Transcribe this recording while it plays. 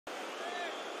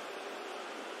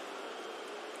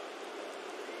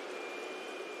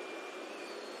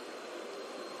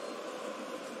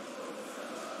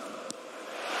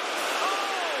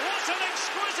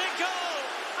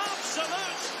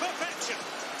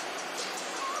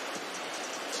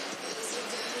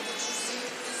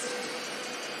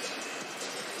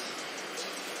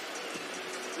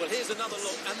here's another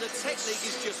look, and the technique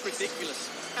is just ridiculous.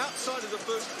 Outside of the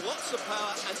boot, lots of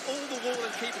power, and all the wall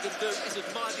and keeper can do is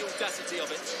admire the audacity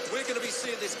of it. We're going to be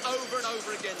seeing this over and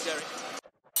over again, Derek.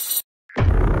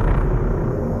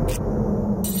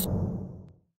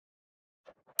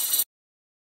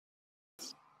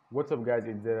 What's up guys,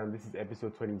 it's Zilla and this is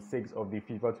episode 26 of the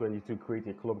FIFA 22 Create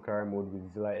a Club career mode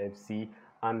with Zilla FC,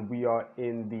 and we are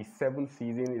in the 7th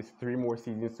season. It's 3 more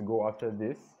seasons to go after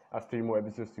this, as 3 more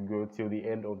episodes to go till the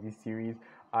end of this series,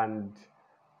 and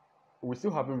we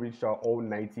still haven't reached our all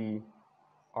 90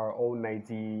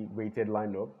 rated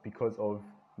lineup because of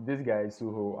this guy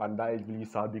Suho, and that is really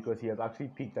sad because he has actually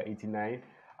peaked at 89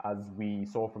 as we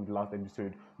saw from the last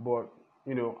episode. But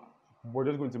you know, we're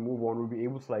just going to move on. We'll be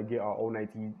able to get our all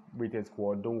 90 rated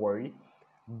squad, don't worry.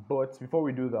 But before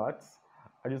we do that,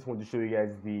 I just want to show you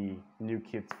guys the new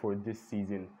kits for this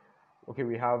season. Okay,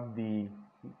 we have the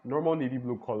normal navy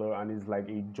blue color, and it's like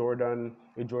a Jordan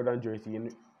jersey,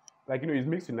 and it's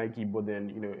mixed with Nike, but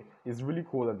then it's really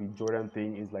cool that the Jordan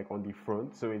thing is on the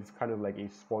front, so it's kind of like a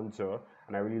sponsor,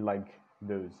 and I really like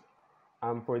those.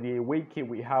 For the away kit,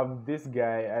 we have this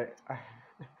guy.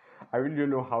 I really don't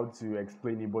know how to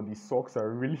explain it, but the socks are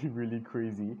really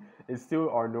crazy. It's still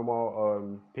our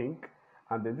normal pink,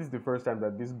 and then this is the first time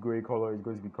that this gray color is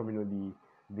going to be coming on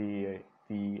the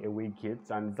away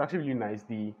kits, and it's actually really nice.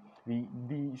 The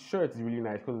shirt is really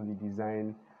nice because of the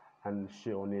design and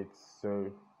shit on it.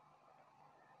 So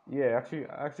yeah, I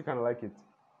actually kind of like it.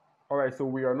 Alright, so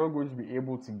we are not going to be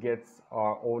able to get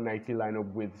our all 90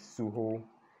 lineup with Suho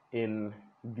in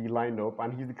the lineup,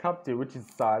 and he's the captain, which is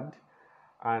sad.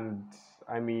 And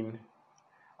I mean,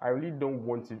 I really don't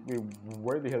want to. Wait,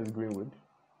 where the hell is Greenwood?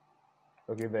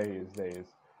 Okay, there he is.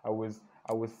 I was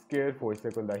scared for a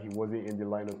second that he wasn't in the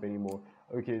lineup anymore.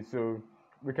 Okay, so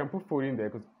we can put Foden there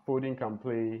because Foden can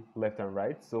play left and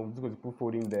right. So I'm just going to put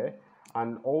Foden there,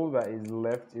 and all that is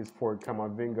left is for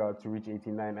Camavinga to reach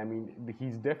 89. I mean,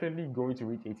 he's definitely going to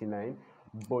reach 89,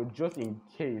 but just in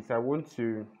case, I want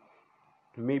to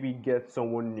maybe get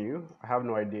someone new. I have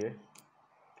no idea.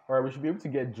 Alright, we should be able to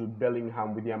get Jude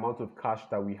Bellingham with the amount of cash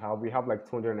that we have. We have like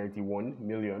 291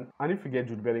 million. And if we get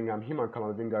Jude Bellingham, him and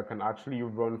Camavinga can actually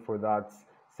run for that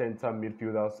center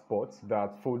midfielder spot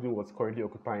that Foden was currently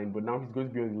occupying. But now he's going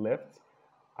to be on the left,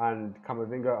 and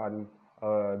Camavinga and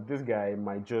this guy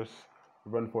might just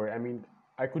run for it. I mean,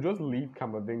 I could just leave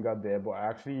Camavinga there, but I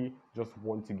actually just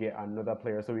want to get another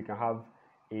player so we can have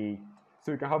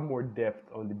more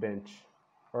depth on the bench.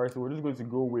 Alright, so we're just going to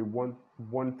go with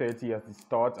 130 as the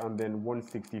start, and then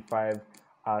 165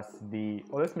 as the...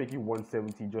 Oh, let's make it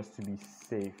 170 just to be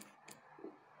safe.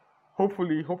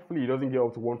 Hopefully it doesn't get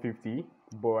up to 150,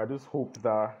 but I just hope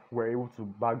that we're able to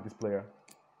bag this player.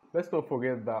 Let's not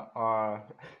forget that our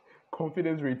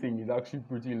confidence rating is actually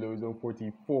pretty low. It's on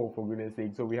 44, for goodness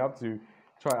sake. So we have to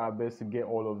try our best to get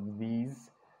all of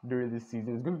these during this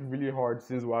season. It's going to be really hard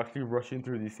since we're actually rushing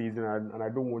through the season, and I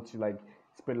don't want to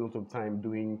spend a lot of time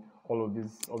doing all of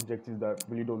these objectives that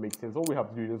really don't make sense. All we have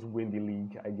to do is just win the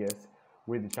league, I guess,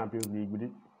 win the Champions League.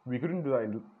 We couldn't do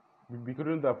that. We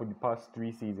couldn't do that for the past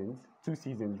 2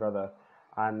 seasons rather,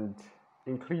 and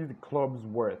increase the club's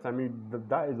worth. I mean,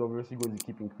 that is obviously going to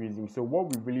keep increasing. So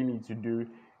what we really need to do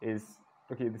is,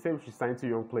 okay, they say we should sign 2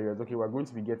 young players. Okay, we're going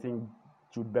to be getting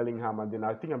Jude Bellingham, and then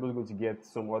I think I'm just going to get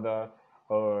some other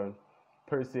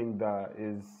person that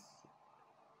is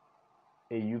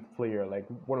a youth player, like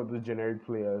one of the generic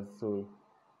players, so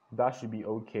that should be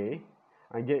okay,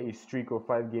 and get a streak of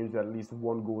 5 games with at least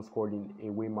 1 goal scored in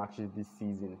away matches this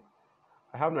season.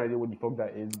 I have no idea what the fuck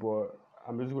that is, but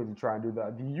I'm just going to try and do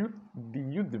that. The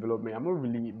youth development, I'm not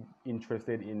really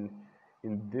interested in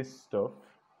this stuff.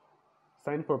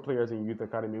 Sign for players in youth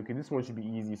academy. Okay, this one should be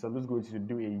easy, so I'm just going to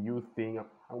do a youth thing.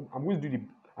 I'm going to do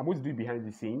it behind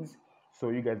the scenes, so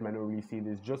you guys might not really see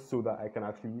this, just so that I can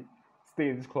actually stay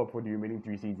in this club for the remaining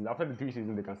 3 seasons. After the 3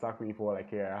 seasons, they can sack me for I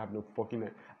have no fucking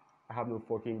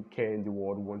care in the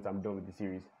world once I'm done with the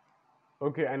series.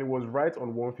 Okay, and it was right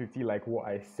on 150 like what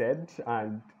I said,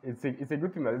 and it's a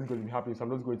good thing that this is going to be happening, so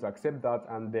I'm just going to accept that.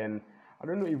 And then I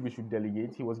don't know if we should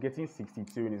delegate. He was getting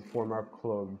 62 in his former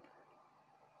club.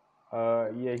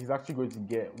 Yeah, he's actually going to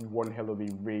get one hell of a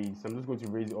raise. So I'm just going to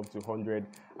raise it up to 100,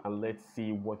 and let's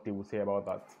see what they will say about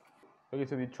that. Okay,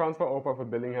 so the transfer offer for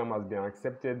Bellingham has been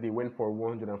accepted. They went for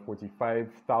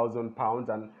 £145,000,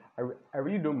 and I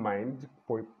really don't mind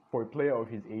for a player of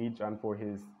his age and for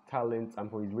his talent and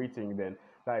for his rating. Then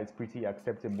that is pretty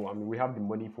acceptable. I mean, we have the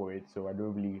money for it, so I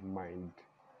don't really mind.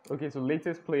 Okay, so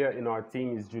latest player in our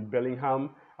team is Jude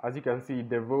Bellingham. As you can see,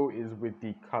 Devo is with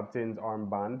the captain's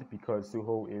armband because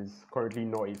Suho is currently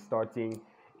not a starting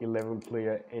 11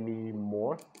 player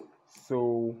anymore.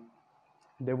 So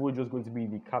Devil is just going to be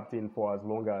the captain for as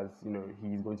long as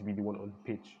he's going to be the one on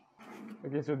the pitch.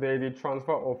 Okay, so there is a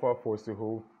transfer offer for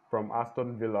Suho from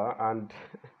Aston Villa, and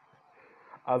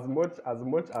as much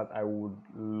as I would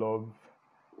love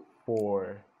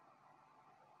for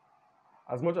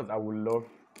as much as I would love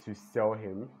to sell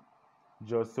him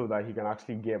just so that he can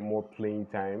actually get more playing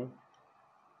time,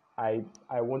 I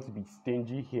want to be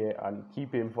stingy here and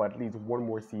keep him for at least one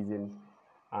more season.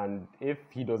 And if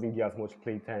he doesn't get as much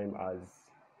play time as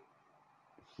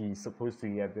he's supposed to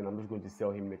get, then I'm just going to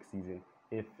sell him next season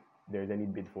if there's any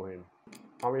bid for him.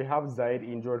 And we have Zaid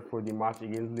injured for the match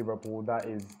against Liverpool. That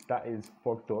is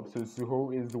fucked up. So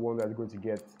Suho is the one that's going to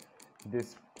get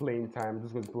this playing time. I'm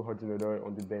just going to put Hudson-Odoi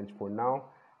on the bench for now,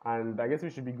 and I guess we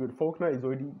should be good. Faulkner is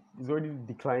already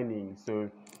declining, so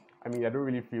I mean I don't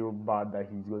really feel bad that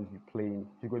he's going to be playing.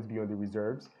 He's going to be on the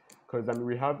reserves because I mean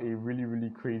we have a really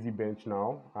crazy bench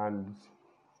now, and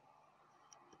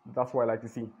that's what I like to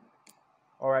see.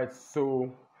 All right,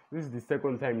 so this is the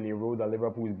second time in a row that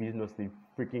Liverpool is beating us the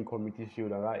freaking Community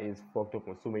Shield, and that is fucked up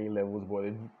on so many levels.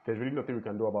 But there's really nothing we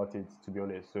can do about it, to be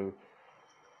honest. So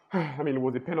I mean, it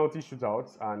was a penalty shootout,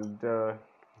 and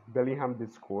Bellingham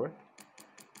did score.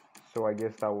 So I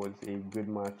guess that was a good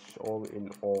match all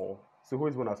in all. So who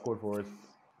is one that scored for us?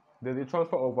 There's a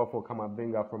transfer offer for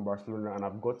Camavinga from Barcelona, and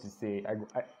I've got to say,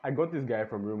 I got this guy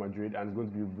from Real Madrid, and it's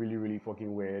going to be really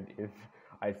fucking weird if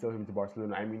I sell him to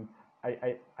Barcelona. I mean,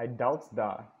 I doubt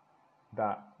that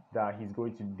he's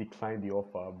going to decline the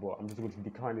offer, but I'm just going to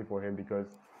decline it for him because,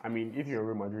 I mean, if you're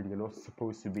Real Madrid, you're not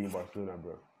supposed to be in Barcelona,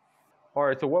 bro.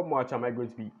 Alright, so what match am I going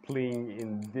to be playing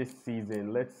in this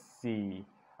season? Let's see.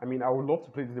 I mean, I would love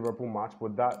to play the Liverpool match,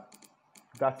 but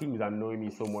that team is annoying me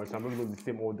so much. I'm not going to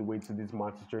stay all the way to this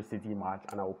Manchester City match,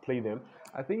 and I will play them.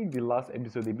 I think the last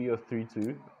episode they beat us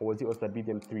 3-2, or was it us that beat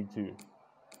them 3-2?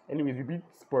 Anyways, we beat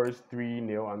Spurs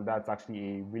 3-0, and that's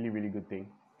actually a really good thing.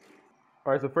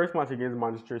 Alright, so first match against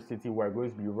Manchester City, we're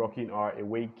going to be rocking our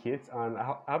away kit, and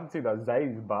I have to say that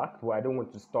Zaid is back, but I don't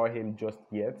want to start him just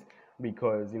yet,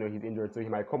 because he's injured, so he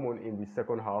might come on in the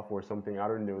second half or something. I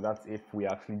don't know. That's if we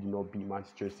actually do not beat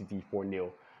Manchester City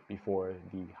 4-0 before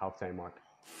the halftime mark.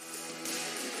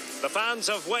 The fans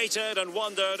have waited and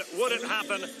wondered, would it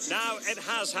happen? Now it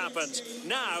has happened.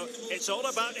 Now it's all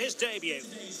about his debut.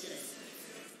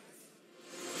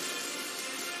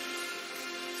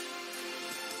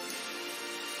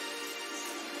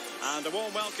 And a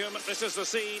warm welcome. This is the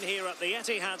scene here at the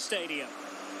Etihad Stadium.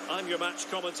 I'm your match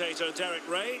commentator, Derek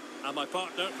Ray, and my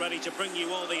partner, ready to bring you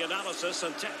all the analysis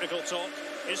and technical talk,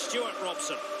 is Stuart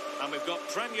Robson. And we've got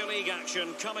Premier League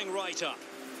action coming right up.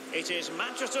 It is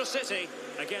Manchester City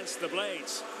against the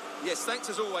Blades. Yes, thanks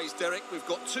as always, Derek. We've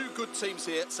got two good teams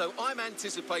here, so I'm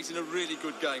anticipating a really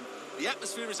good game. The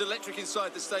atmosphere is electric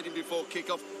inside the stadium before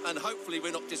kick-off, and hopefully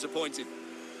we're not disappointed.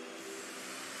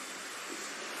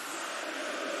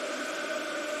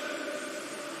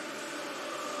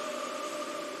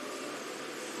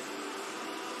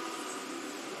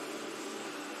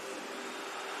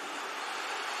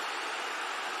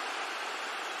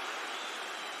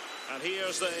 And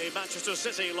here's the Manchester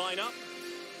City lineup.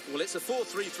 Well, it's a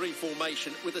 4-3-3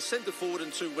 formation with a centre forward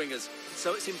and two wingers.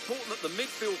 So it's important that the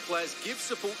midfield players give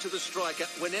support to the striker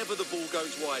whenever the ball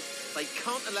goes wide. They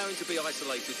can't allow him to be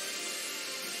isolated.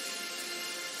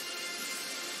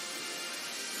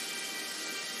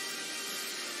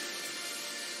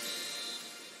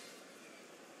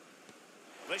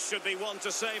 This should be one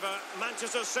to savour.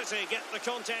 Manchester City get the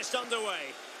contest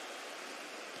underway.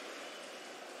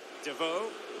 Devoe.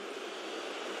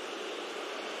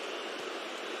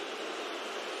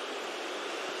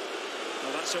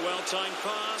 Well, that's a well-timed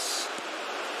pass.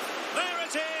 There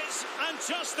it is, and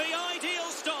just the ideal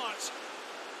start.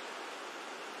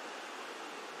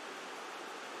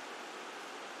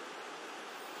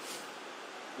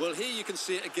 Well, here you can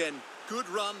see it again. Good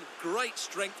run, great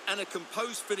strength, and a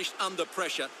composed finish under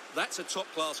pressure. That's a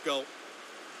top-class goal.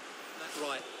 That's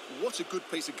right. What a good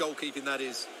piece of goalkeeping that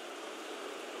is.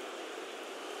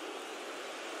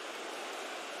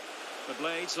 The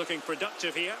Blades looking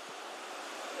productive here.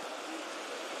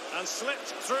 And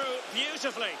slipped through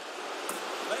beautifully.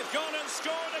 They've gone and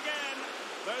scored again.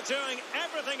 They're doing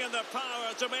everything in their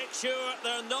power to make sure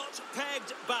they're not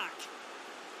pegged back.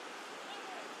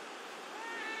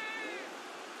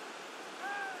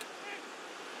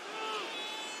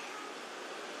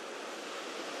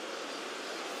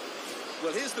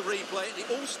 Well, here's the replay, and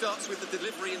it all starts with the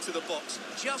delivery into the box,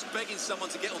 just begging someone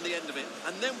to get on the end of it.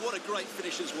 And then what a great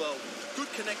finish as well.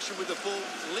 Good connection with the ball,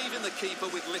 leaving the keeper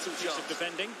with little chance. Of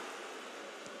defending.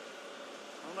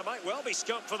 Well, there might well be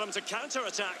scope for them to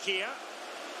counter-attack here.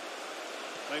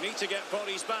 They need to get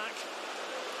bodies back.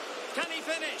 Can he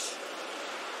finish?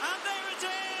 And there it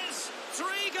is! 3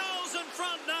 goals in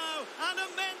front now. An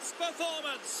immense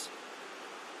performance.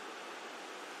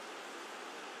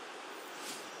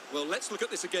 Well, let's look at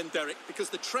this again, Derek, because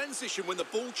the transition when the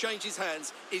ball changes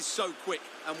hands is so quick.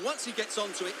 And once he gets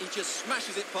onto it, he just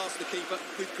smashes it past the keeper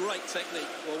with great technique.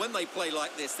 Well, when they play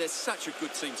like this, they're such a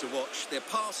good team to watch. Their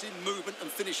passing, movement and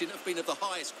finishing have been of the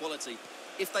highest quality.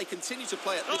 If they continue to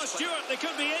play at this... Oh, Stuart, they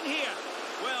could be in here.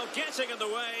 Well, getting in the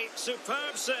way.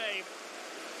 Superb save.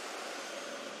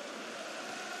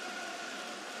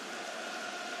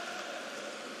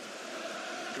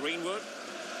 Greenwood.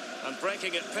 And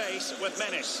breaking at pace with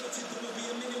menace.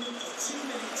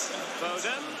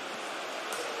 Foden.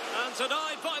 And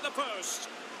denied by the post.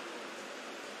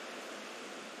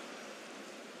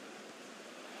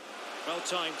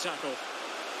 Well-timed tackle.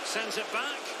 Sends it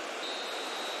back.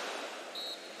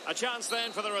 A chance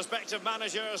then for the respective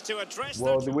managers to address...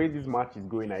 Well, the way this match is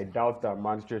going, I doubt that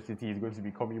Manchester City is going to be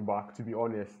coming back, to be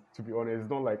honest. It's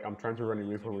not like I'm trying to run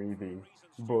away from anything.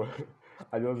 But...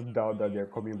 I just doubt that they're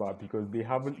coming back because they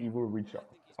haven't even reached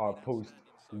our post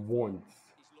once.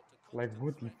 Like,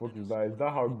 what the fuck is that? Is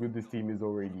that how good this team is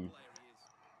already?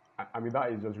 I mean,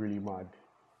 that is just really mad.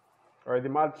 Alright, the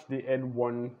match, they end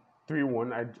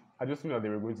 3-1. I just knew that they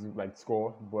were going to, like,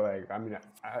 score. But, like, I mean,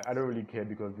 I don't really care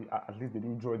because at least they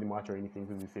didn't draw the match or anything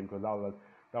to the same because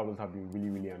that would have been really,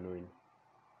 really annoying.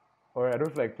 Alright, I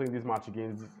don't feel like playing this match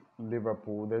against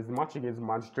Liverpool. There's the match against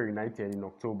Manchester United in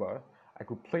October. I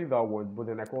could play that one, but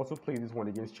then I could also play this one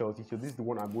against Chelsea. So this is the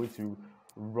one I'm going to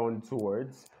run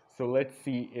towards. So let's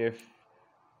see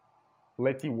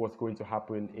what's going to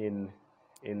happen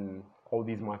in all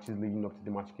these matches leading up to the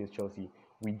match against Chelsea.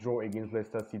 We draw against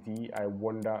Leicester City. I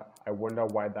wonder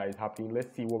why that is happening.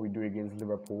 Let's see what we do against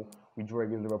Liverpool. We draw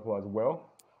against Liverpool as well.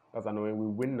 That's annoying. We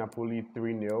win Napoli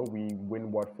 3-0. We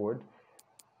win Watford.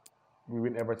 We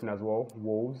win Everton as well.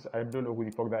 Wolves. I don't know who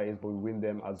the fuck that is, but we win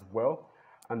them as well.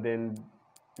 And then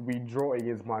we draw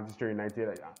against Manchester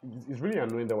United. It's really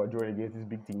annoying that we're drawing against these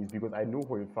big teams because I know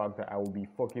for a fact that I will be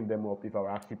fucking them up if I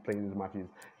were actually playing these matches.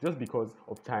 Just because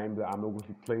of time that I'm not going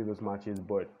to play those matches.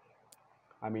 But,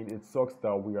 I mean, it sucks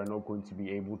that we are not going to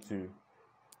be able to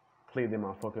play them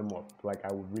and fuck them up like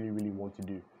I would really, really want to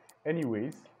do.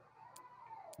 Anyways,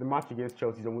 the match against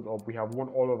Chelsea is almost up. We have won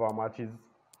all of our matches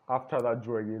after that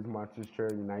draw against Manchester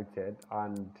United.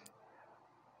 And,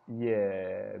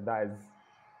 yeah, that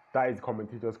is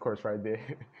commentator's curse right there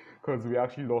because we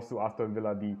actually lost to Aston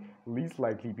Villa, the least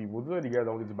likely people. Those are the guys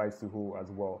that wanted to buy Suho as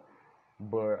well.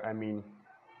 But, I mean,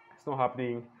 it's not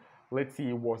happening. Let's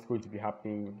see what's going to be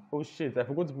happening. Oh, shit, I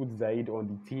forgot to put Zaid on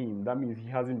the team. That means he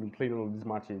hasn't been playing all of these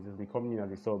matches. He's been coming in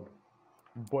as a sub.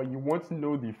 But you want to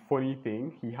know the funny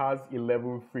thing? He has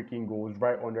 11 freaking goals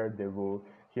right under Devil.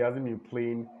 He hasn't been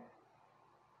playing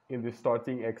in the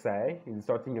starting XI, in the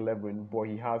starting 11, but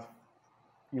he has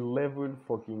 11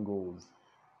 fucking goals.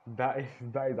 That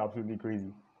is absolutely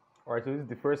crazy. Alright, so this is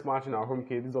the first match in our home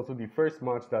kit. This is also the first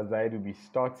match that Zaid will be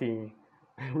starting,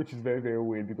 which is very, very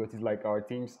weird because he's like our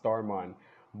team star man.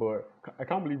 But I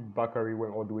can't believe Bakary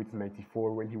went all the way to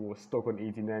 94 when he was stuck on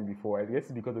 89 before. I guess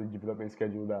it's because of the development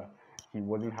schedule that he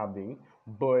wasn't having.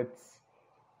 But,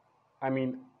 I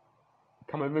mean,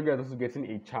 Kamavinga is also getting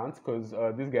a chance because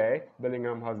this guy,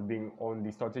 Bellingham, has been on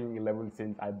the starting 11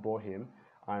 since I bought him.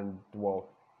 And, well,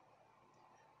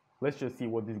 let's just see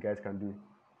what these guys can do.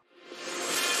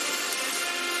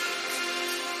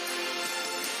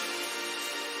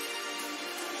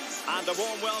 And a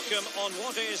warm welcome on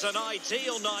what is an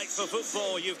ideal night for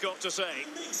football, you've got to say.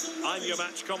 I'm your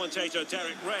match commentator,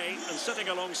 Derek Ray, and sitting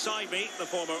alongside me, the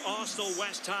former Arsenal,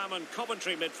 West Ham and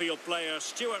Coventry midfield player,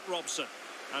 Stuart Robson.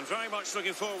 And very much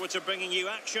looking forward to bringing you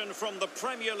action from the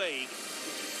Premier League.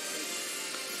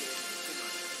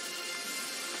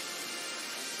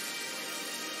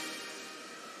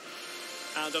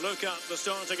 And a look at the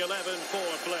starting 11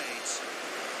 for Blades.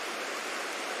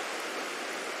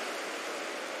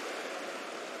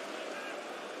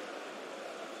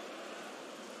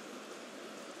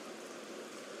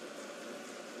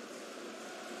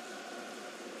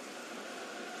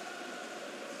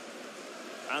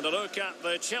 And a look at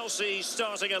the Chelsea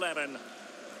starting 11.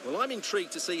 Well, I'm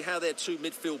intrigued to see how their two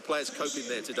midfield players cope in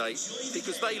there today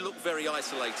because they look very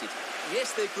isolated.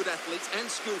 Yes, they're good athletes and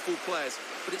skillful players,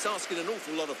 but it's asking an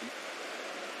awful lot of them.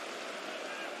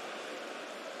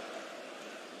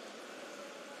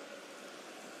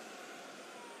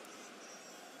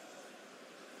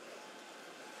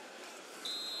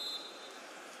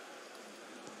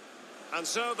 And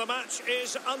so the match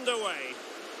is underway.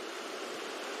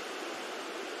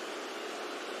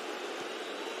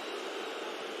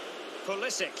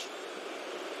 Pulisic.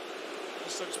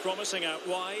 This looks promising out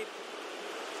wide.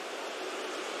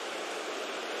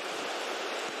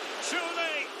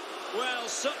 Surely! Well,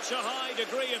 such a high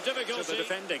degree of difficulty. To the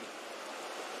defending.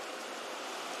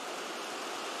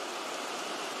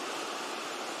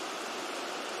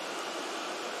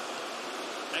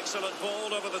 Excellent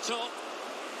ball over the top.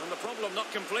 And the problem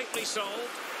not completely solved.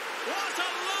 What a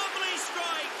lovely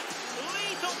strike!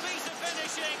 Lethal piece of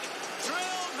finishing.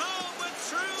 Drilled home with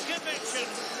true conviction.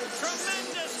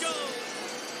 Tremendous goal.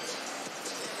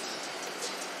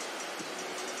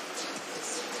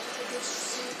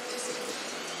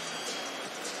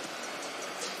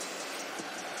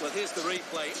 Well, here's the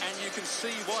replay, and you can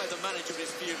see why the manager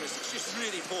is furious. It's just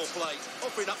really poor play,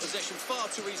 offering up possession far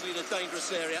too easily in a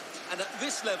dangerous area. And at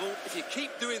this level, if you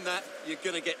keep doing that, you're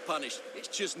going to get punished.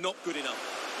 It's just not good enough.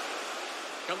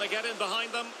 Can they get in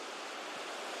behind them?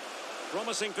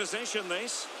 Promising position,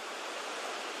 this.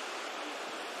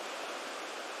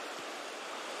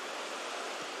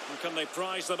 And can they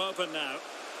prise them open now?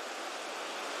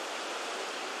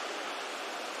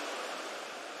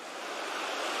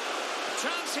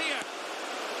 Chance here.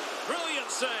 Brilliant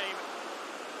save.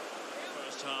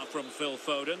 First half from Phil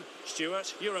Foden.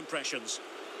 Stuart, your impressions?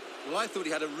 Well, I thought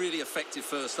he had a really effective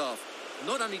first half.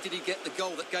 Not only did he get the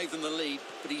goal that gave them the lead,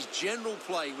 but his general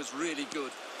play was really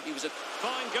good. He was a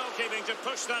fine goalkeeping to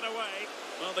push that away.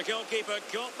 Well, the goalkeeper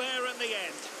got there in the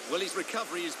end. Well, his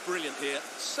recovery is brilliant here.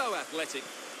 So athletic.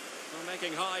 Well,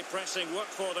 making high pressing work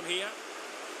for them here.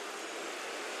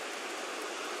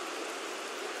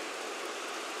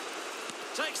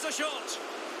 Takes the shot.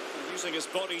 Using his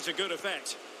body to good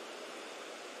effect.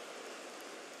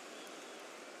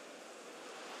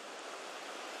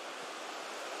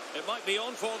 It might be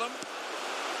on for them.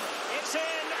 It's in.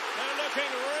 They're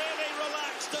looking really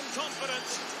relaxed and confident.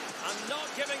 And not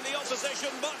giving the opposition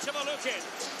much of a look in.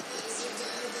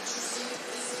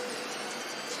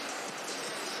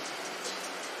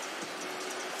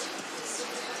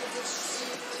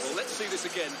 Well, let's see this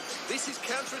again. This is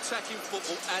counter-attacking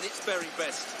football at its very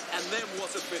best. And then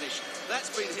what a finish. That's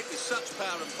been hit with such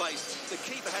power and pace. The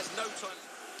keeper has no time.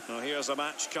 Now here's a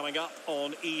match coming up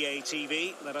on EA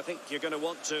TV that I think you're going to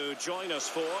want to join us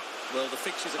for. Well, the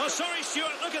fixtures are... Oh, sorry,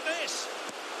 Stuart, look at this.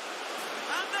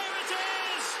 And there it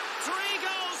is. 3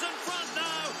 goals in front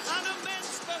now. An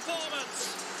immense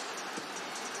performance.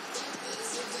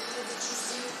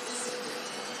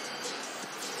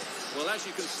 Well, as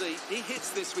you can see, he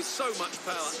hits this with so much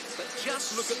power, but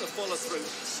just look at the follow-through.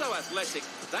 So athletic.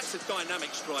 That's a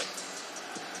dynamic strike.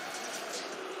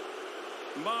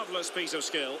 Marvellous piece of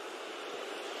skill.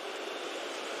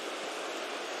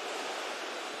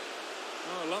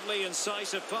 Oh, lovely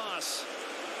incisive pass.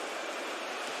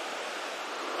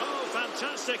 Oh,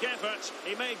 fantastic effort.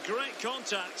 He made great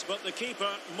contact, but the keeper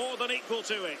more than equal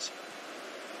to it.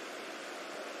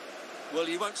 Well,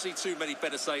 you won't see too many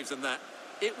better saves than that.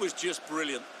 It was just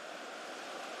brilliant.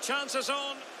 Chances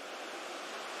on.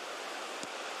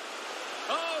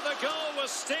 Oh, the goal was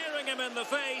staring him in the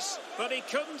face, but he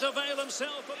couldn't avail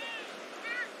himself of it.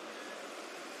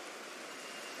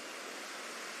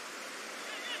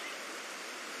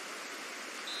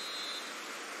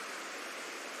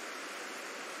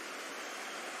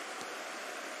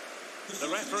 The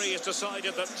referee has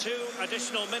decided that 2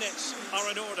 additional minutes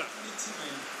are in order.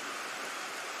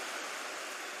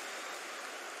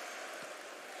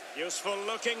 Useful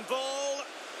looking ball.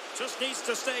 Just needs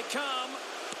to stay calm.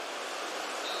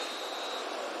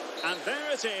 And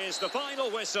there it is, the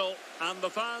final whistle. And the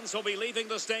fans will be leaving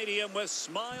the stadium with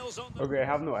smiles on them. Okay, I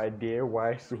have no idea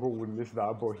why Suho would miss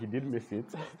that, but he did miss it.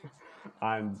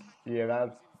 And yeah,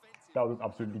 that was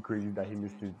absolutely crazy that he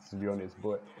missed it, to be honest.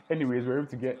 But anyways, we're able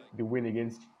to get the win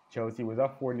against Chelsea. Was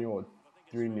that 4-0 or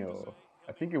 3-0?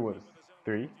 I think it was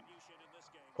 3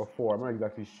 or 4. I'm not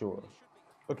exactly sure.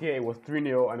 Okay, it was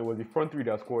 3-0, and it was the front three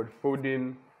that scored.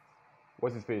 Foden,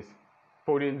 what's his face?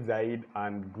 Foden, Zaid,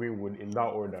 and Greenwood in that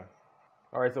order.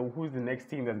 Alright, so who's the next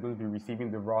team that's going to be receiving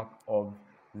the wrath of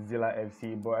Zilla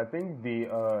FC? But I think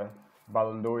the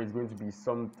Ballon d'Or is going to be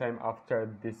sometime after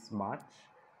this match.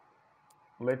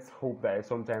 Let's hope that it's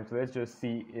sometime. So let's just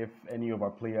see if any of our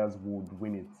players would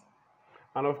win it.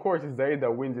 And of course, it's Zaid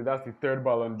that wins it. That's the 3rd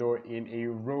Ballon d'Or in a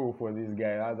row for this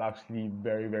guy. That's actually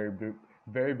very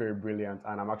brilliant,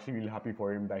 and I'm actually really happy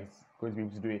for him that he's going to be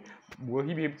able to do it. Will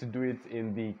he be able to do it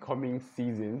in the coming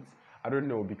seasons? I don't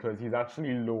know, because he's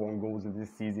actually low on goals in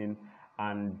this season,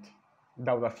 and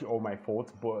that was actually all my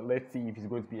fault. But let's see if he's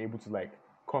going to be able to like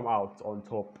come out on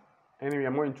top. Anyway,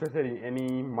 I'm more interested in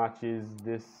any matches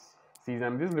this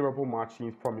season. This Liverpool match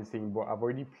seems promising, but I've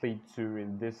already played 2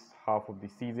 in this half of the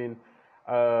season.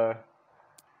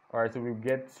 All right, so we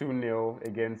get 2-0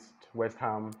 against West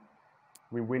Ham.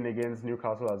 We win against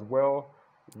Newcastle as well.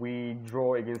 We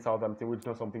draw against Southampton, which is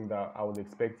not something that I was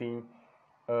expecting.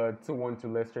 2-1 to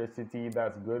Leicester City.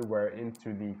 That's good. We're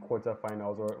into the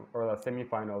quarterfinals or the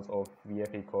semi-finals of the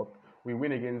FA Cup. We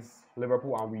win against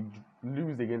Liverpool and we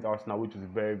lose against Arsenal, which is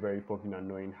very, very fucking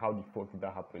annoying. How the fuck did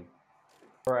that happen?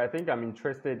 All right, I think I'm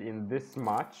interested in this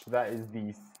match. That is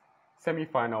the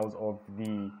semi-finals of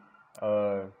the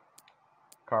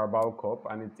Carabao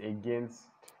Cup, and it's against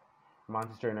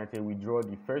Manchester United. We draw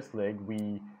the first leg.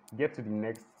 We get to the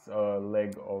next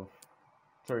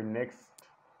next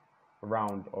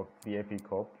round of the FA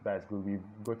Cup. That's good. We've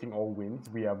gotten all wins.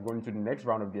 We are going to the next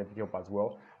round of the FA Cup as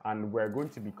well, and we're going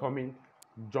to be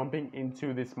jumping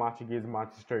into this match against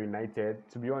Manchester United.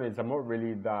 To be honest, I'm not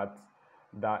really that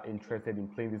interested in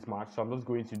playing this match, so I'm just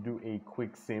going to do a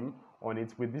quick sim on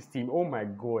it with this team. Oh my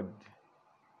god.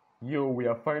 Yo, we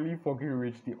have finally fucking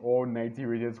reached the all 90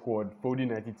 rated squad. Foden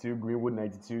 92, Greenwood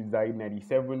 92, Zaid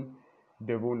 97,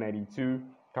 Devo 92,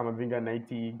 Kamavinga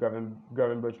 90,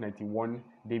 Gravenberch 91,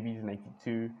 Davies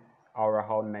 92,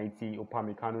 Aurahal 90,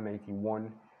 Upamecano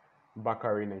 91,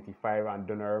 Bakary 95, and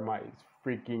Donnarumma is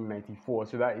freaking 94.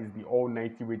 So that is the all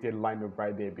 90 rated lineup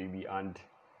right there, baby. And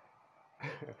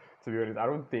to be honest, I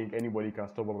don't think anybody can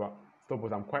stop us.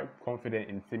 I'm quite confident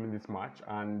in simming this match,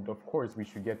 and of course we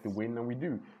should get the win, and we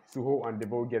do. Suho and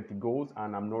Devo get the goals,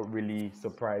 and I'm not really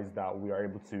surprised that we are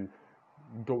able to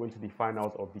go into the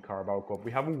finals of the Carabao Cup.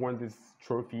 We haven't won this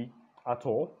trophy at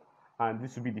all, and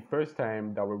this will be the first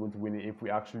time that we're going to win it if we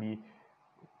actually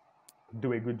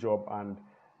do a good job and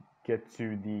get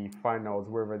to the finals,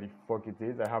 wherever the fuck it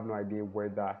is. I have no idea where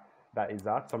that is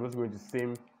at, so I'm just going to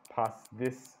sim past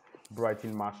this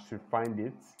Brighton match to find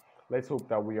it. Let's hope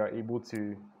that we are able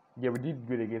to. Yeah, we did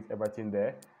good against Everton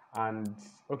there. And,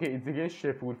 okay, it's against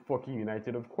Sheffield fucking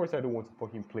United. Of course, I don't want to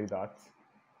fucking play that.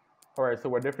 Alright, so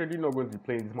we're definitely not going to be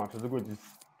playing this match. We're going to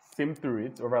sim through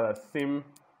it, or rather, sim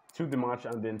to the match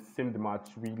and then sim the match.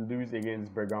 We lose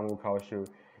against Bergamo Calcio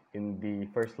in the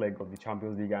first leg of the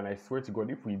Champions League. And I swear to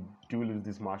God, if we do lose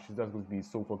this match, it's just going to be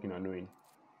so fucking annoying.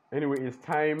 Anyway, it's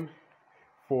time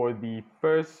for the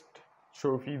first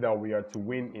trophy that we are to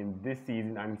win in this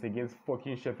season, and it's against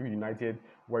fucking Sheffield United.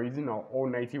 We're using our all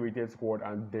 90 rated squad,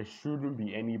 and there shouldn't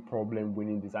be any problem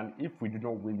winning this. And if we do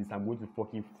not win this, I'm going to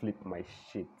fucking flip my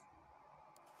shit.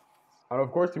 And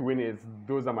of course, to win it,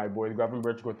 those are my boys.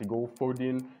 Gravenberch got the goal,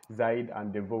 Foden, Zaid,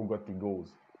 and Devo got the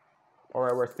goals.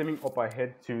 Alright, we're steaming up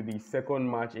ahead to the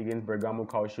second match against Bergamo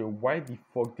Calcio. Why the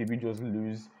fuck did we just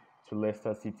lose to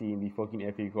Leicester City in the fucking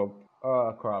FA Cup?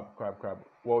 Crap.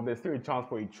 Well, there's still a chance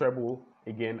for a treble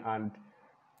again, and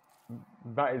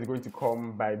that is going to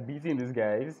come by beating these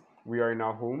guys. We are in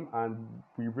our home, and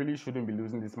we really shouldn't be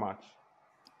losing this match.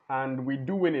 And we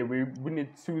do win it. We win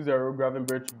it 2-0.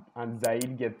 Gravenberch and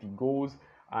Zaid get the goals,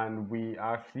 and we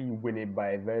actually win it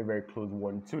by a very, very close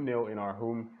one. 2-0 in our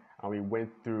home, and we went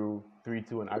through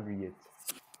 3-2 on aggregate.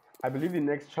 I believe the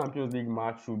next Champions League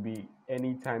match will be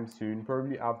anytime soon,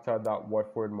 probably after that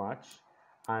Watford match.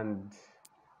 And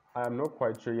I'm not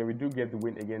quite sure. Yeah, we do get the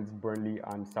win against Burnley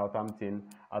and Southampton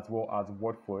as well as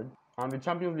Watford. And the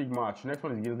Champions League match, next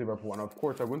one is against Liverpool. And of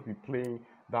course, we're going to be playing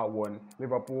that one.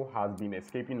 Liverpool has been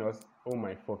escaping us. Oh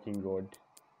my fucking god.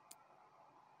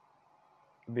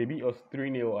 They beat us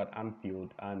 3-0 at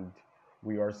Anfield. And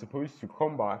we are supposed to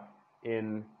come back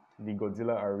in the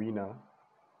GxdZilla arena.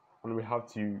 And we have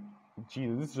to.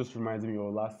 Jesus, this just reminds me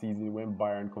of last season when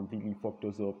Bayern completely fucked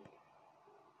us up.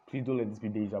 Please don't let this be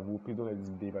deja vu. Please don't let this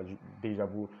be deja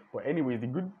vu. But anyways,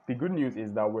 the good news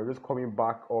is that we're just coming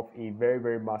back off a very,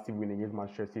 very massive win against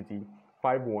Manchester City,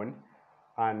 5-1.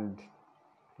 And,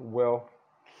 well,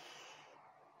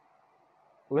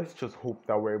 let's just hope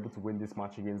that we're able to win this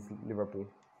match against Liverpool.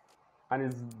 And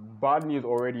it's bad news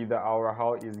already that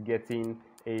Aurahal is getting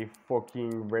a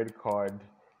fucking red card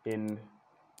in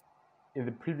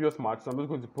the previous match. So I'm just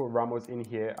going to put Ramos in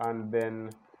here, and then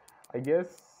I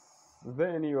guess. Is there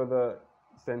any other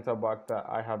centre back that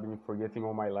I have been forgetting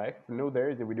all my life? No,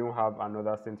 there isn't. We don't have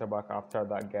another centre back after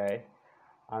that guy,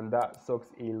 and that sucks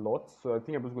a lot. So I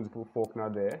think I'm just going to put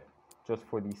Faulkner there just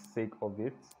for the sake of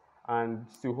it. And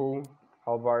Suho,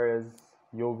 Alvarez,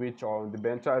 Jovic are on the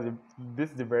bench. This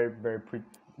is a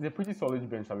it's a pretty solid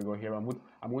bench that we got here. I'm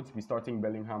going to be starting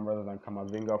Bellingham rather than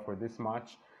Kamavinga for this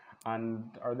match. And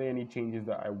are there any changes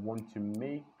that I want to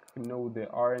make? No,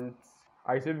 there aren't.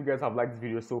 I hope you guys have liked this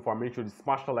video so far. Make sure to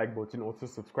smash the like button. Also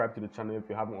subscribe to the channel if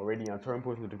you haven't already, and turn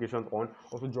post notifications on.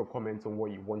 Also drop comments on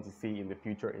what you want to see in the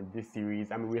future in this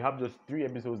series. I mean, we have just 3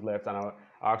 episodes left, and I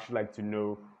actually like to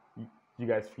know you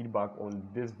guys' feedback on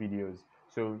these videos.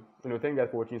 So, thank you guys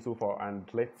for watching so far, and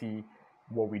let's see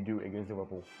what we do against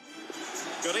Liverpool.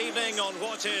 Good evening on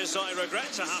what is, I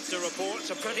regret to have to report,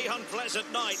 a pretty unpleasant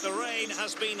night. The rain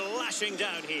has been lashing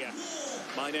down here.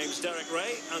 My name's Derek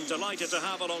Ray, and delighted to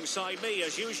have alongside me,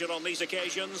 as usual on these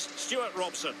occasions, Stuart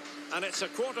Robson. And it's a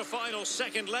quarter-final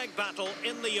second leg battle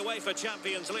in the UEFA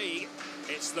Champions League.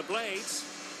 It's the Blades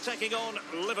taking on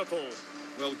Liverpool.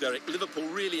 Well, Derek, Liverpool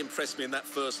really impressed me in that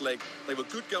first leg. They were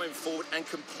good going forward and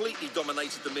completely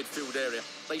dominated the midfield area.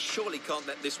 They surely can't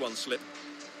let this one slip.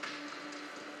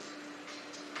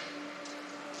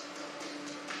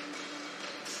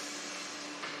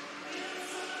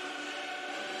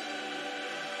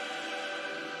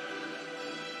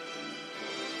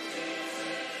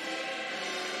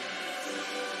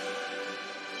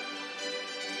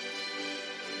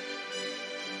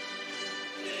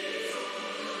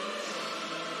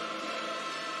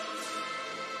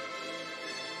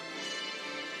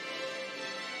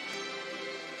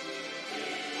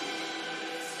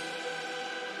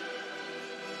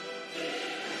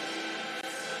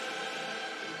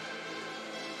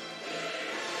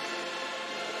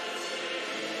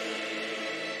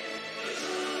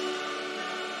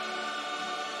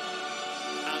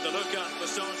 And a look at the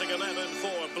starting 11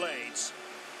 for Blades.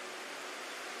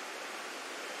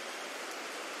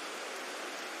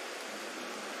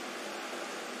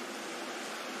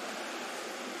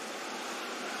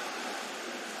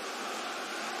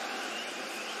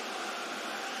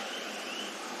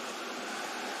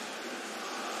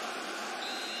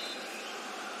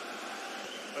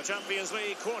 The Champions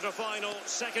League quarter-final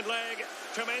second leg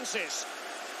commences.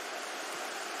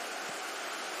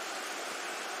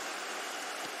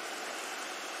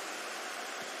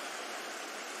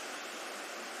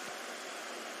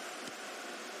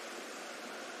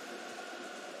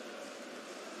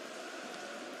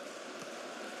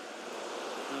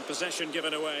 And possession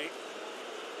given away.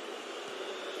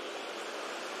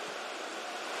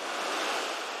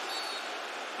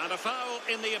 And a foul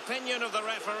in the opinion of the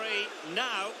referee.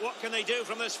 Now, what can they do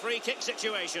from this free kick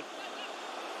situation?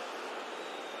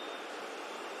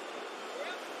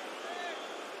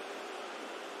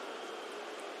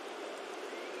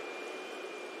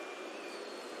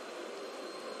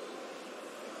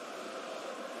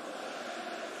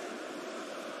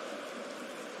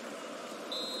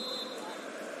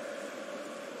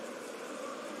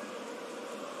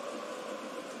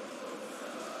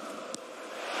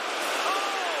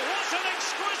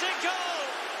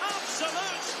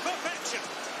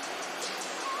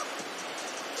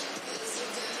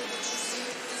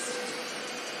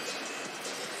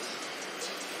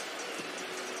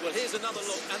 Well, here's another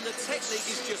look, and the technique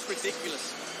is just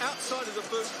ridiculous. Outside of the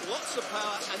boot, lots of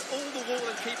power, and all the wall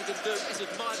and keeper can do is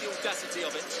admire the audacity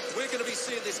of it. We're going to be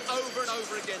seeing this over and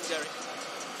over again, Derek.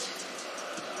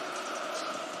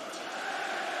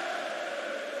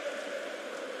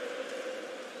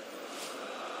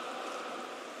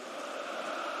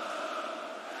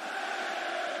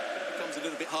 It becomes a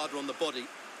little bit harder on the body.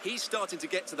 He's starting to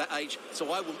get to that age,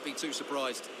 so I wouldn't be too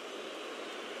surprised.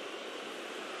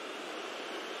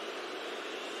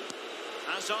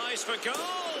 Has eyes for goal.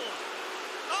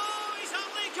 Oh, he's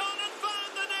only gone and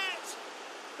found the net.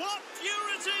 What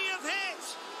purity of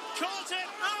hit. Caught it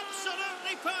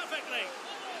absolutely perfectly.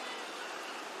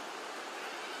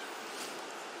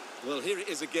 Well, here it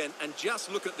is again, and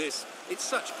just look at this. It's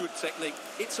such good technique.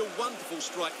 It's a wonderful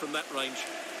strike from that range.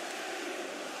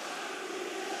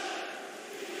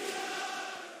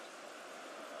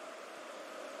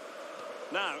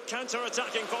 Now,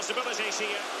 counter-attacking possibilities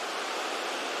here.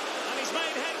 He's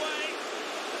made headway.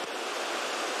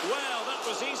 Well, that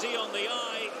was easy on the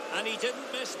eye, and he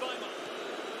didn't miss by much.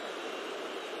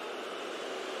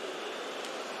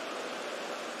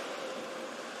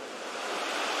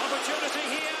 Opportunity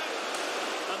here,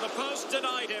 and the post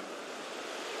denied him.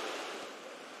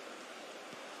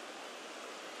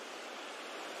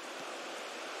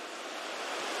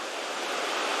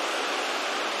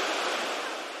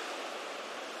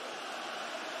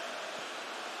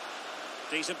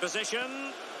 Decent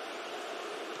position.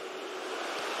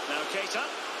 Now Keita.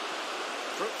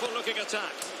 Fruitful looking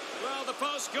attack. Well, the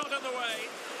post got in the way.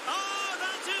 Oh,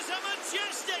 that is a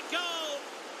majestic goal.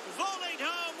 Volleyed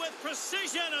home with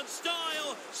precision and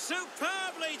style.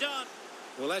 Superbly done.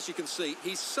 Well, as you can see,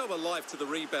 he's so alive to the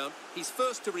rebound. He's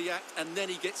first to react, and then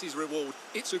he gets his reward.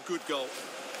 It's a good goal.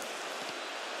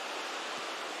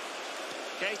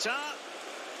 Keita.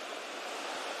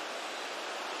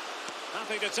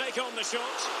 Happy to take on the shot.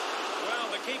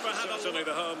 Well, the keeper had certainly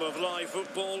the home of live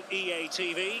football, EA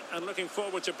TV, and looking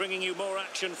forward to bringing you more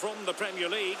action from the Premier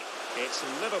League. It's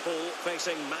Liverpool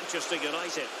facing Manchester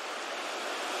United.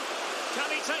 Can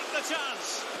he take the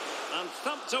chance? And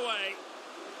thumped away.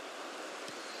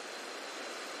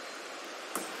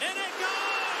 In it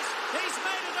goes! He's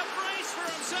made it a brace for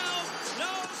himself.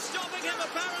 No stopping him,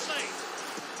 apparently.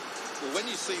 Well, when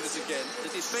you see this again, the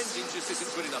defending just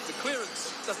isn't good enough. The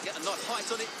clearance doesn't get enough height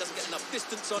on it, doesn't get enough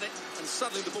distance on it, and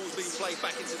suddenly the ball's being played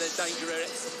back into their danger area,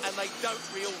 and they don't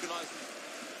reorganise.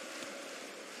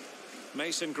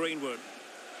 Mason Greenwood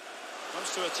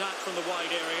wants to attack from the wide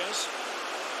areas.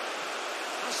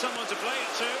 Has someone to play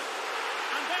it to.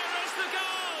 And there is the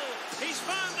goal! He's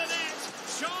found the net,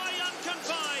 shy and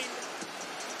confined.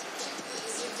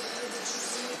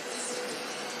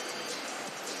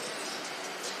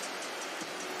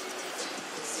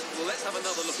 Well, let's have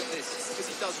another look at this, because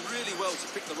he does really well to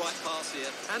pick the right pass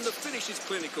here, and the finish is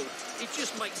clinical. He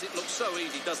just makes it look so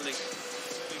easy, doesn't he?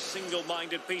 A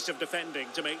single-minded piece of defending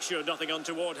to make sure nothing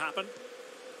untoward happened.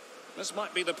 This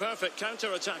might be the perfect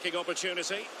counter-attacking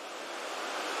opportunity.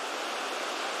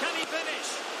 Can he finish?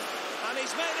 And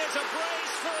he's made it a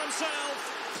brace for himself.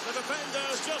 The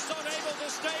defender's just unable to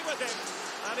stay with him,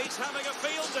 and he's having a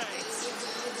field day.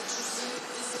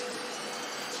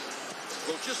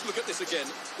 Well, just look at this again.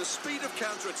 The speed of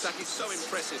counter-attack is so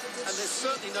impressive, and there's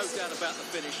certainly no doubt about the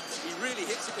finish. He really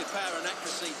hits it with power and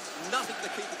accuracy. Nothing the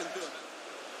keeper can do about it.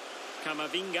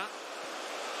 Camavinga.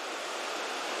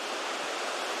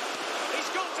 He's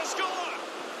got to score!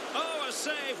 Oh, a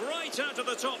save right out of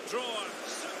the top drawer.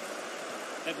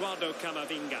 Eduardo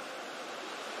Camavinga.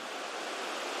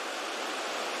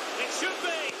 It should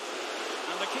be!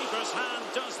 And the keeper's hand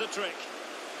does the trick.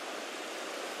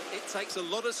 It takes a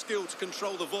lot of skill to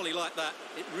control the volley like that.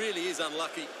 It really is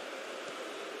unlucky.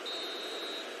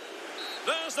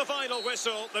 There's the final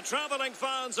whistle. The travelling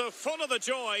fans are full of the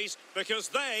joys because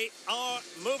they are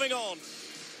moving on.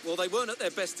 Well, they weren't at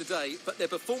their best today, but their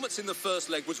performance in the first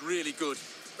leg was really good.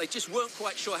 They just weren't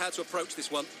quite sure how to approach this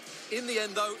one. In the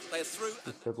end, though, they are through.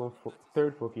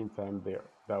 Third fucking time there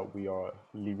that we are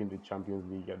leaving the Champions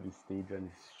League at this stage,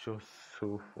 and it's just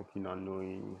so fucking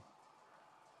annoying.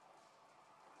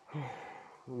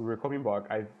 We're coming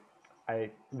back. In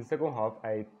the second half,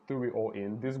 I threw it all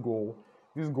in. This goal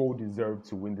deserved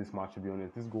to win this match. To be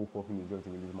honest, this goal fucking deserved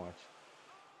to win this match.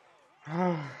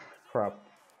 Crap.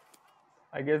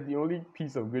 I guess the only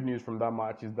piece of good news from that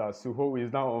match is that Suho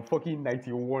is now on fucking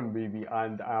 91, baby,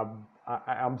 and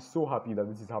I'm so happy that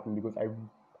this is happening because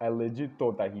I legit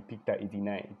thought that he picked at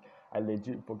 89. I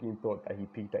legit fucking thought that he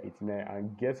picked at 89,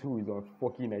 and guess who is on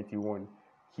fucking 91?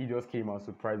 He just came and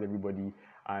surprised everybody.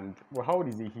 And well, how old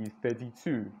is he? He's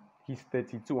 32. He's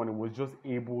 32, and he was just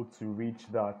able to reach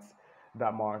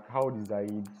that mark. How old is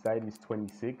Zaid? Zaid is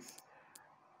 26.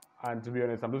 And to be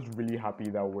honest, I'm just really happy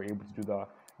that we're able to do that.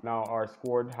 Now our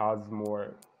squad has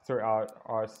more. Sorry,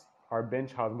 our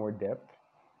bench has more depth.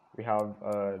 We have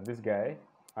this guy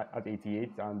at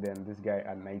 88, and then this guy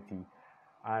at 90,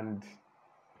 and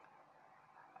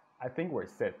I think we're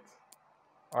set.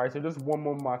 Alright, so just one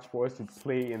more match for us to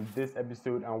play in this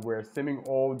episode, and we're sending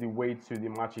all the way to the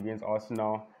match against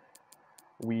Arsenal.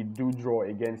 We do draw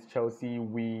against Chelsea.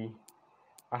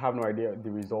 I have no idea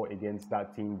the result against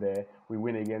that team there. We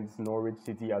win against Norwich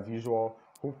City as usual.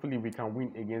 Hopefully we can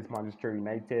win against Manchester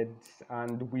United,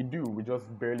 and we do. We just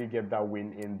barely get that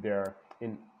win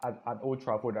at Old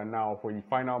Trafford, and now for the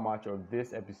final match of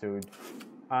this episode.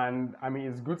 And I mean,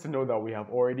 it's good to know that we have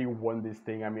already won this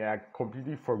thing. I mean, I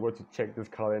completely forgot to check this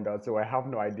calendar, so I have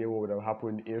no idea what would have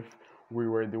happened if we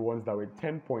were the ones that were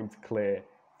 10 points clear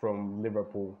from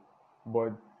Liverpool.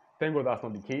 But thank God that's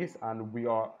not the case, and we've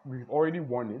already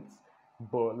won it.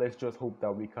 But let's just hope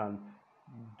that we can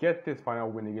get this final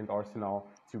win against Arsenal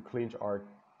to clinch our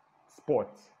spot.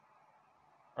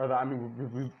 Or that, I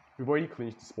mean, we've already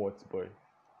clinched the spot, but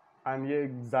and yeah,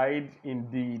 Zaid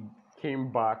indeed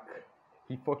came back.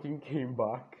 He fucking came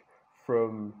back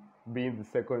from being the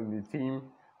second in the team,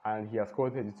 and he has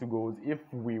scored 32 goals. If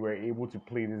we were able to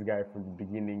play this guy from the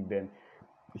beginning, then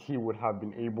he would have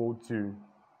been able to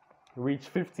reach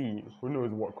 50. Who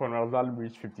knows what? Conrad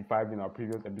reached 55 in our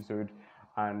previous episode,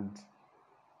 and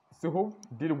Suho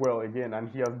did well again, and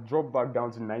he has dropped back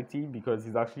down to 90 because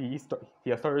he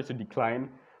has started to decline,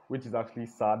 which is actually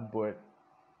sad. But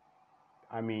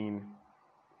I mean,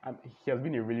 he has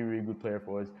been a really, really good player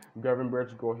for us.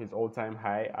 Gravenberch got his all-time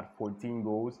high at 14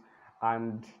 goals.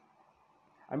 And,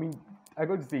 I mean, I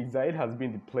got to say, Zaid has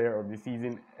been the player of the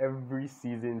season every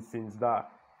season since that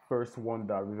first one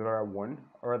that Rivera won.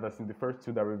 Or rather, since the first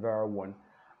two that Rivera won.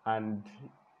 And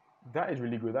that is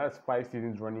really good. That's 5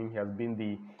 seasons running. He has been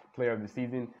the player of the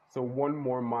season. So one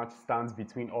more match stands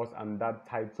between us and that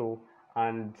title.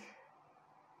 And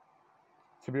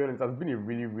to be honest, it has been a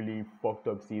really, really fucked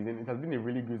up season. It has been a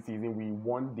really good season. We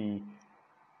won the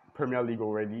Premier League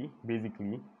already,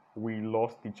 basically. We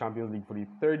lost the Champions League for the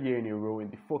third year in a row in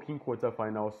the fucking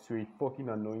quarterfinals to a fucking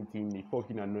annoying team in a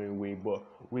fucking annoying way. But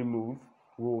we move.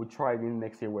 We'll try again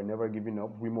next year. We're never giving up.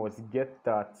 We must get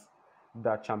that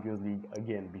Champions League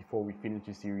again before we finish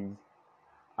the series.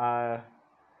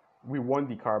 We won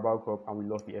the Carabao Cup and we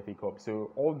lost the FA Cup.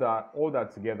 So all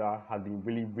that together has been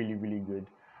really, really, really good.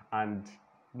 And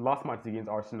last match against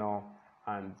Arsenal,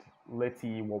 and let's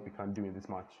see what we can do in this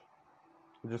match.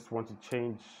 I just want to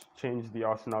change the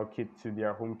Arsenal kit to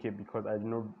their home kit because I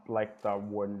don't like that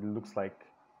one. It looks like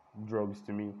drugs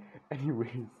to me.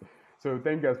 Anyways, so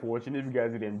thank you guys for watching. If you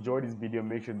guys did enjoy this video,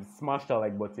 make sure to smash that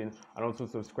like button and also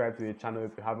subscribe to the channel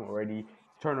if you haven't already.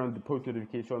 Turn on the post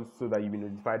notifications so that you'll be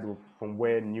notified from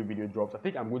where new video drops. I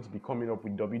think I'm going to be coming up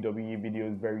with WWE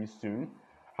videos very soon.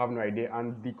 I have no idea.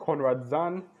 And the Conrad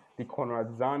Zan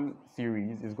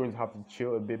series is going to have to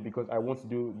chill a bit because I want to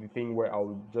do the thing where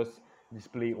I'll just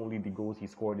display only the goals he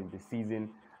scored in the season,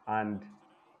 and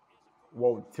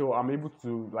well, till I'm able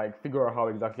to like figure out how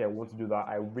exactly I want to do that,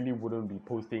 I really wouldn't be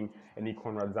posting any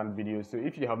Conrad Zan videos. So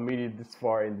if you have made it this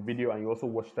far in the video and you also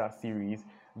watched that series,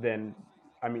 then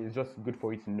I mean it's just good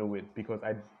for you to know it, because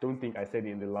I don't think I said it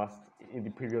in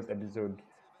the previous episode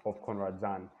of Conrad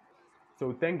Zan.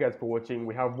 So thank you guys for watching.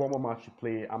 We have one more match to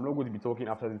play. I'm not going to be talking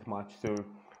after this match, so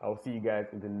I'll see you guys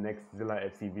in the next Zilla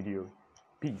FC video.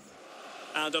 Peace.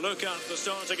 And a look at the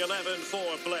starting 11 for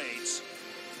Blades.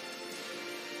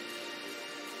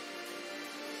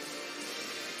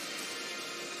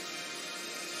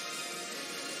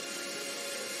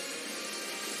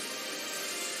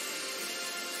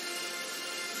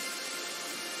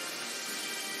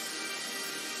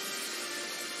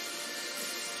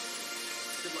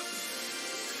 Good luck.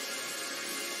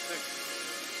 Thanks.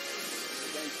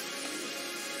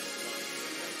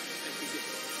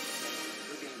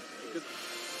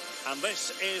 And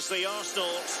this is the Arsenal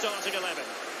starting 11.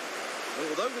 Well,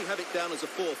 although we have it down as a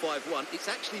 4-5-1, it's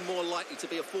actually more likely to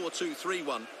be a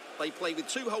 4-2-3-1. They play with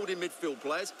two holding midfield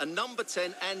players, a number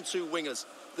 10 and two wingers.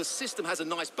 The system has a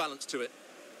nice balance to it.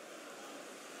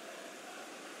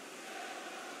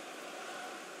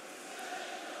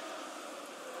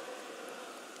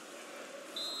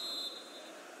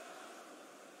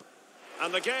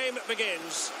 And the game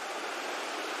begins.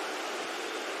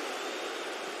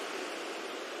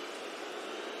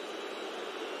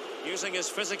 Using his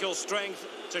physical strength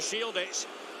to shield it.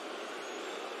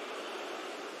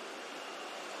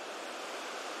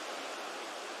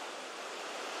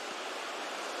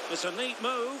 It's a neat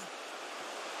move.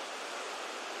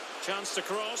 Chance to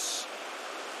cross.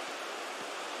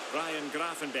 Ryan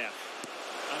Grafenberg.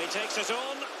 And he takes it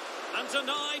on. And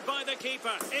denied by the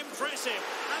keeper. Impressive.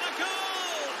 And a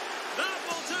goal! That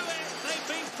will do it. They've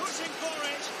been pushing for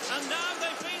it. And now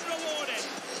they've been rewarded.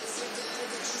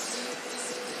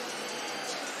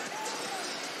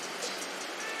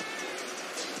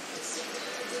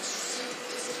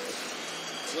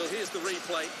 Well, here's the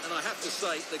replay, and I have to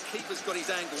say, the keeper's got his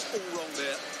angles all wrong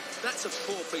there. That's a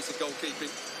poor piece of goalkeeping.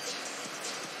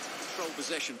 Control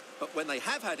possession, but when they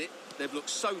have had it, they've looked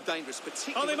so dangerous,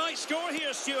 particularly... Oh, they might score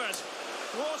here, Stuart.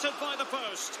 Thwarted by the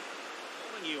post.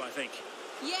 On you, I think.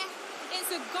 Yeah,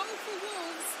 it's a goal for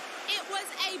Wolves. It was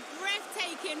a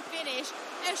breathtaking finish.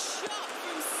 A shot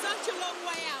from such a long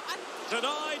way out.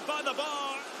 Denied by the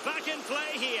bar. Back in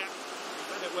play here.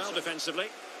 Played it well defensively.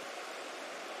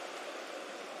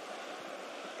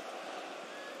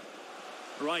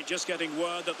 Right, just getting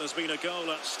word that there's been a goal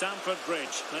at Stamford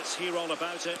Bridge. Let's hear all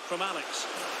about it from Alex.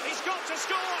 He's got to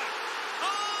score! Oh,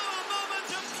 a moment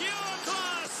of pure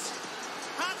class!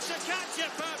 Had to catch it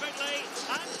perfectly,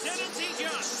 and didn't he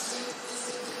just?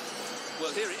 Well,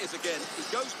 here it is again. He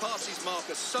goes past his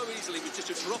marker so easily with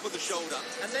just a drop of the shoulder.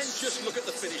 And then just look at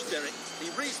the finish, Derek. He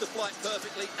reads the flight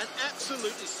perfectly and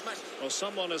absolutely smashed it. Well,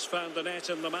 someone has found the net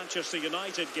in the Manchester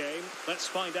United game. Let's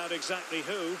find out exactly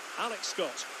who. Alex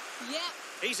Scott. Yep.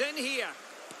 He's in here.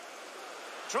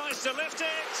 Tries to lift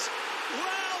it.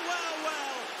 Well, well,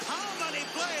 well. How many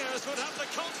players would have the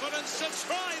confidence to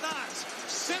try that?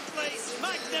 Simply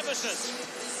magnificent.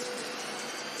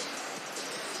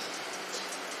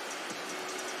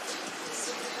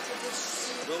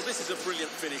 Well, this is a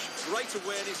brilliant finish. Great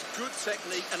awareness, good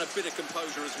technique and a bit of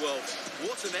composure as well.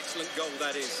 What an excellent goal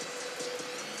that is.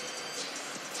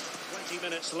 20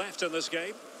 minutes left in this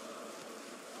game.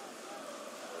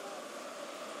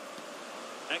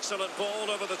 Excellent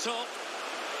ball over the top.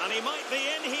 And he might be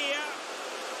in here.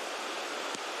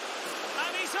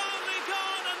 And he's only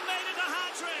gone and made it a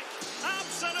hat-trick.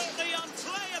 Absolutely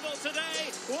unplayable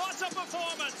today. What a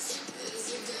performance.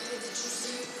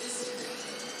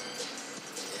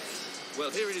 Well,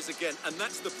 here it is again, and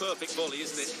that's the perfect volley,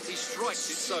 isn't it? He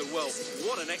strikes it so well.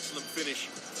 What an excellent finish.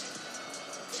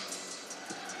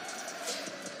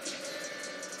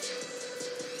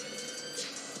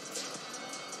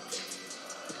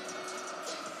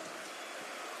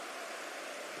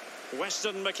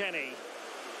 Weston McKennie.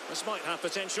 This might have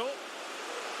potential.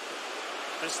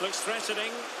 This looks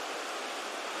threatening.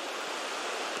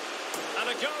 And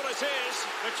a goal it is.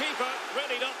 The keeper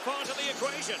really not part of the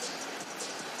equation.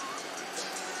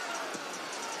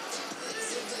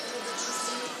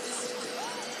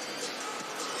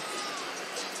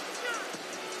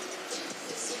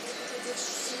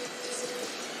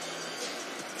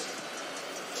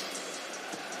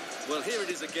 Well, here it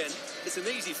is again. It's an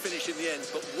easy finish in the end,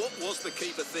 but what was the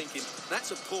keeper thinking?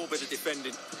 That's a poor bit of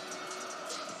defending.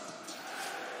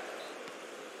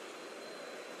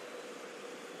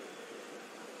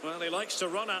 Well, he likes to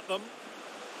run at them.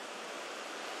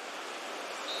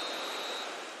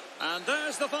 And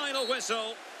there's the final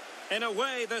whistle. In a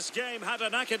way, this game had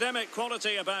an academic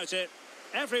quality about it.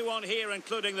 Everyone here,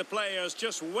 including the players,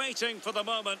 just waiting for the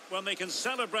moment when they can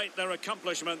celebrate their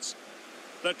accomplishments.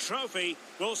 The trophy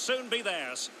will soon be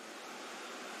theirs.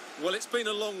 Well, it's been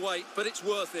a long wait, but it's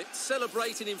worth it.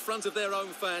 Celebrating in front of their own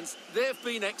fans. They've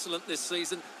been excellent this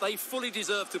season. They fully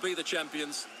deserve to be the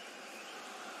champions.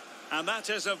 And that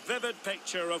is a vivid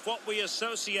picture of what we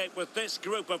associate with this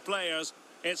group of players.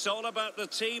 It's all about the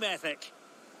team ethic.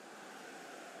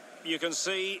 You can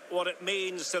see what it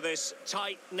means to this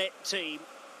tight-knit team.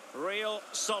 Real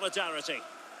solidarity.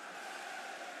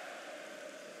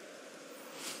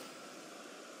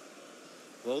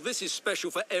 Well, this is special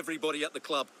for everybody at the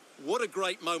club. What a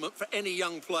great moment for any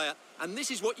young player. And this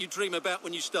is what you dream about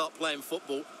when you start playing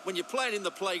football. When you're playing in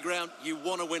the playground, you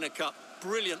want to win a cup.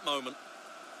 Brilliant moment.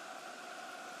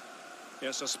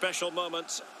 Yes, a special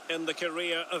moment in the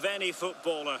career of any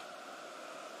footballer.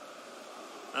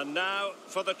 And now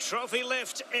for the trophy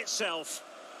lift itself.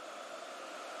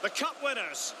 The cup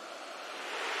winners.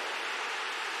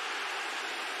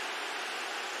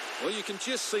 Well, you can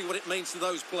just see what it means to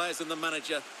those players and the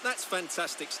manager. That's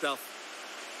fantastic stuff.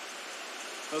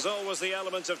 There's always the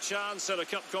element of chance in a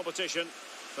cup competition.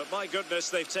 But my goodness,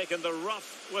 they've taken the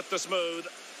rough with the smooth.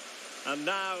 And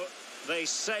now they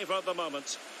savour the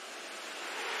moment.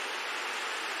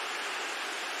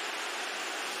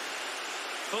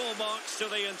 Full marks to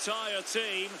the entire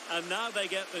team, and now they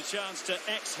get the chance to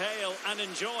exhale and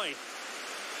enjoy.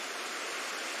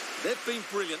 They've been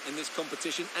brilliant in this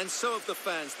competition, and so have the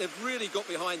fans. They've really got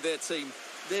behind their team.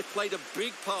 They've played a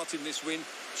big part in this win.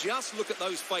 Just look at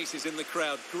those faces in the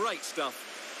crowd. Great stuff.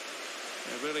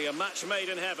 Yeah, really a match made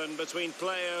in heaven between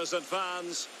players and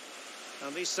fans.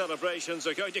 And these celebrations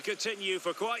are going to continue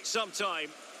for quite some time.